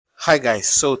Hi guys,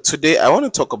 so today I want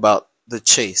to talk about the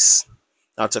chase.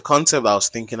 Now it's a concept I was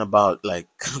thinking about like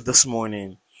this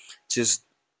morning, just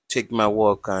take my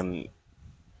work and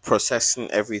processing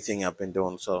everything I've been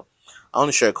doing. So I want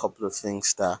to share a couple of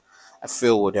things that I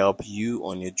feel would help you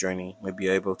on your journey. Maybe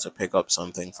you're able to pick up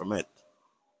something from it.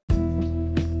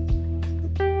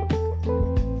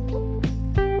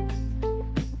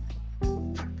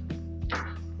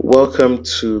 Welcome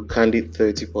to Candid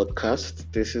 30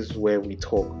 podcast. This is where we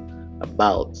talk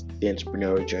about the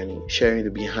entrepreneurial journey, sharing the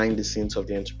behind the scenes of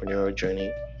the entrepreneurial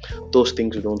journey, those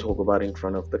things we don't talk about in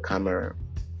front of the camera,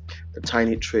 the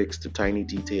tiny tricks, the tiny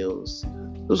details,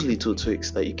 those little tweaks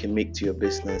that you can make to your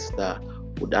business that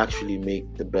would actually make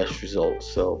the best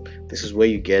results. So this is where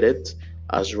you get it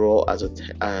as raw as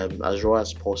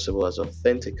possible, as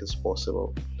authentic as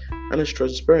possible, and as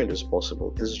transparent as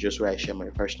possible. This is just where I share my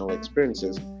personal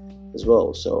experiences as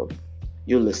well. So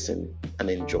you listen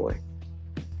and enjoy.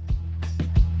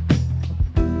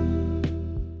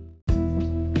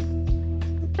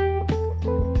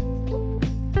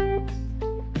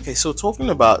 Okay, so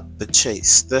talking about the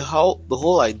chase, the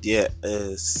whole idea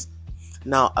is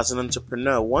now as an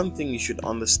entrepreneur, one thing you should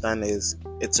understand is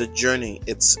it's a journey.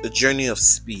 It's a journey of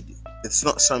speed. It's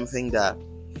not something that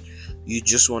you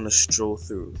just want to stroll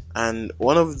through. And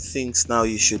one of the things now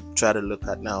you should try to look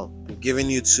at now, I'm giving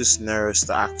you two scenarios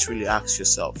to actually ask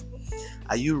yourself.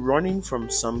 Are you running from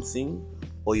something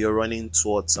or you're running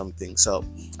towards something? So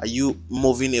are you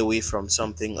moving away from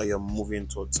something or you're moving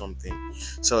towards something?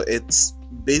 So it's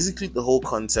basically the whole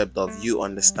concept of you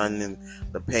understanding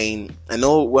the pain. I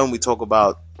know when we talk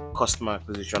about customer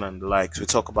acquisition and the likes, we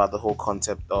talk about the whole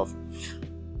concept of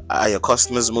are your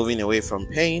customers moving away from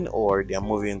pain or they're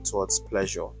moving towards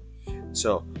pleasure.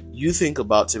 So you think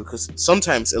about it, because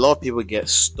sometimes a lot of people get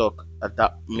stuck at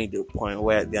that middle point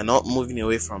where they're not moving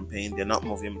away from pain, they're not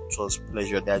moving towards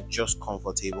pleasure, they're just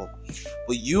comfortable.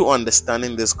 But you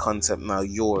understanding this concept now,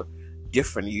 you're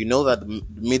different. You know that the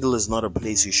middle is not a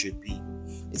place you should be.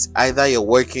 It's either you're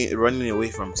running away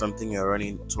from something, you're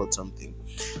running towards something.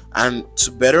 And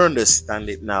to better understand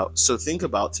it now, so think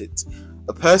about it.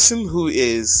 A person who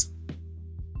is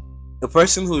a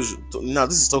person who's now,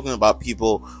 this is talking about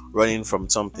people running from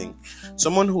something.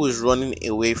 Someone who is running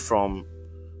away from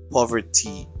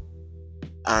poverty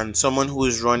and someone who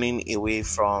is running away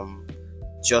from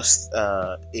just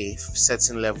a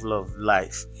certain level of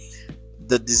life.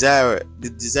 The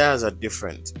desires are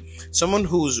different. Someone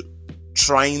who's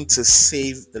trying to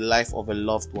save the life of a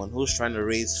loved one, who's trying to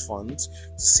raise funds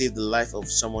to save the life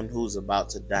of someone who's about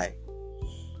to die,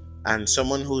 and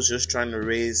someone who's just trying to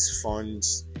raise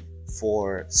funds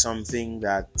for something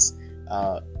that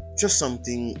just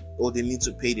something, or they need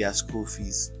to pay their school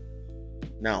fees.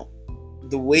 Now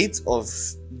the weight of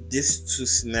these two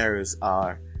scenarios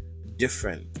are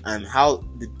different, and how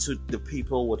the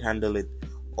people would handle it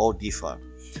all differ.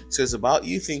 So it's about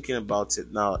you thinking about it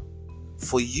now.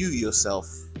 For you yourself,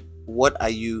 what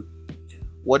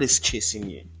is chasing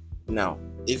you now?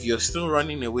 If you're still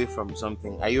running away from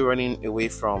something, are you running away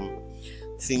from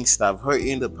things that have hurt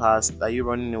you in the past? Are you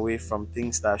running away from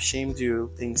things that have shamed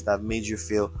you, things that have made you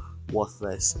feel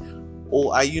worthless?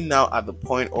 Or are you now at the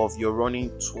point of you're running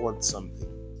towards something?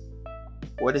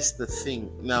 What is the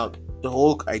thing? Now, the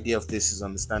whole idea of this is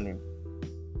understanding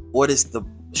what is the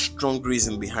strong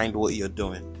reason behind what you're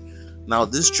doing. Now,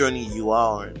 this journey you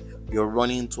are on, you're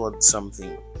running towards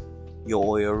something,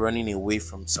 you're running away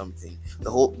from something.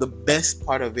 The best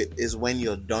part of it is when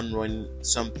you're done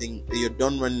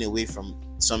running away from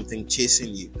something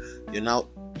chasing you. You're now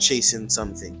chasing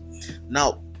something.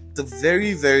 Now, the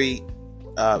very, very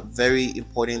very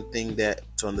important thing that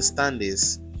to understand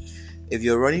is, if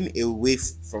you're running away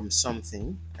from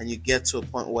something and you get to a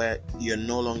point where you're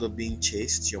no longer being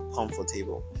chased, you're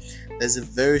comfortable, there's a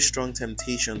very strong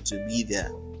temptation to be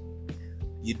there.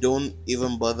 You don't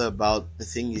even bother about the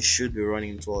thing you should be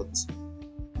running towards.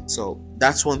 So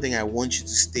that's one thing I want you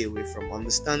to stay away from.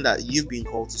 Understand that you've been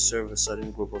called to serve a certain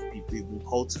group of people. You've been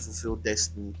called to fulfill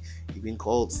destiny. You've been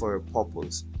called for a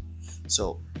purpose.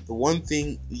 So the one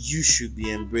thing you should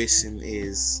be embracing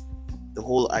is the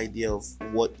whole idea of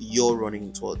what you're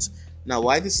running towards. Now,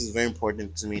 why this is very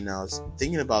important to me now is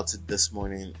thinking about it this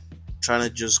morning, trying to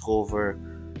just go over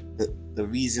the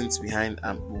reasons behind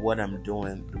what I'm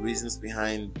doing, the reasons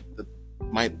behind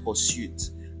my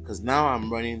pursuit, because now I'm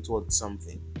running towards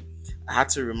something. I had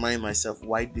to remind myself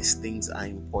why these things are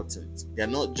important. They're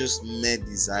not just mere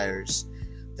desires.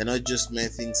 They're not just mere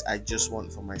things I just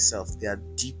want for myself. There are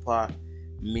deeper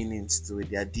meanings to it.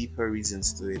 There are deeper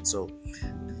reasons to it. So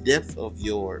the depth of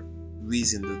your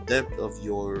reason, the depth of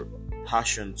your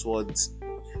passion towards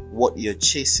what you're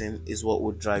chasing is what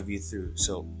will drive you through.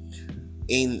 So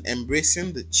in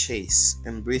embracing the chase,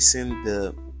 embracing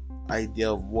the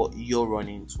idea of what you're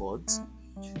running towards,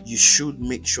 you should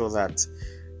make sure that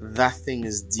that thing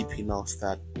is deep enough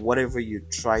that whatever you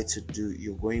try to do,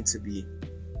 you're going to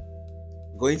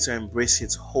embrace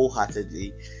it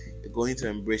wholeheartedly. You're going to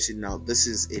embrace it now. This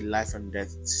is a life and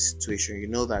death situation. You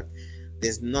know that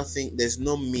there's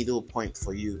no middle point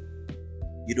for you.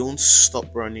 You don't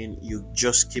stop running, you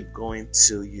just keep going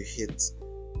till you hit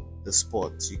the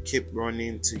spot. You keep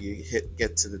running till you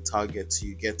get to the target, till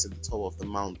you get to the top of the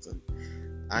mountain.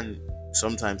 And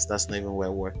sometimes that's not even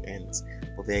where work ends.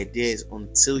 But the idea is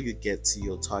until you get to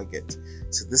your target.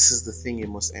 So this is the thing you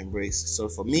must embrace. So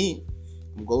for me,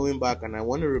 I'm going back and I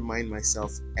want to remind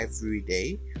myself every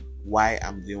day why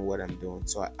I'm doing what I'm doing.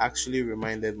 So I actually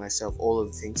reminded myself all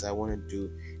of the things I want to do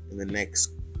in the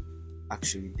next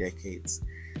decades,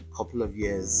 couple of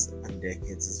years and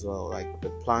decades as well. Like the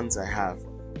plans I have,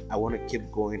 I want to keep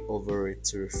going over it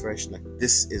to refresh. Like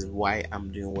this is why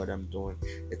I'm doing what I'm doing.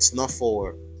 It's not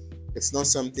something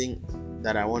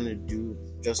that I want to do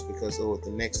just because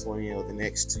the next 1 year or the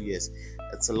next 2 years.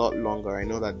 It's a lot longer. I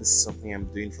know that this is something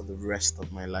I'm doing for the rest of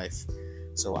my life.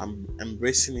 So I'm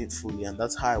embracing it fully, and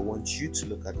that's how I want you to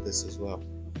look at this as well.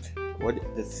 What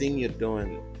the thing you're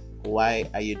doing, why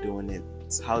are you doing it?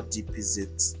 How deep is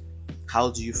it? How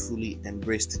do you fully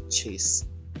embrace the chase?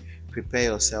 Prepare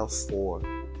yourself for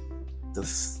the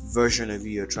version of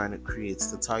you you're trying to create,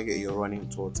 the target you're running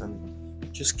towards, and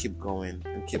just keep going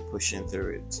and keep pushing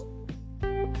through it.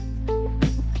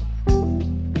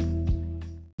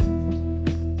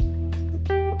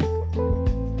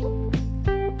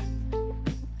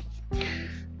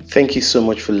 Thank you so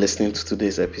much for listening to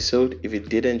today's episode. If you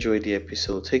did enjoy the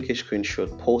episode, take a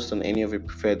screenshot, post on any of your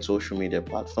preferred social media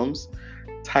platforms,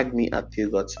 tag me at Theo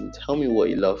Godson, tell me what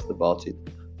you loved about it,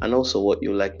 and also what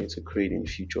you'd like me to create in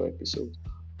future episodes.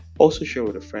 Also share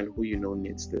with a friend who you know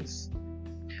needs this.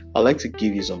 I'd like to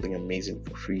give you something amazing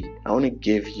for free. I want to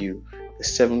give you the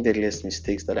 7 deadliest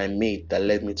mistakes that I made that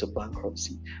led me to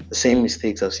bankruptcy. The same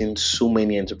mistakes I've seen so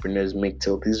many entrepreneurs make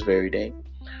till this very day.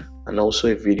 And also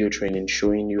a video training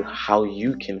showing you how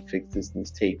you can fix these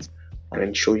mistakes and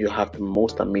ensure you have the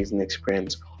most amazing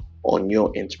experience on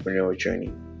your entrepreneurial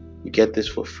journey. You get this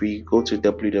for free. Go to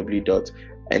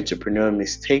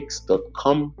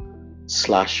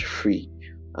www.entrepreneurmistakes.com/free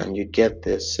and you get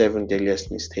the 7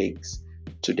 deadliest mistakes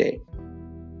today.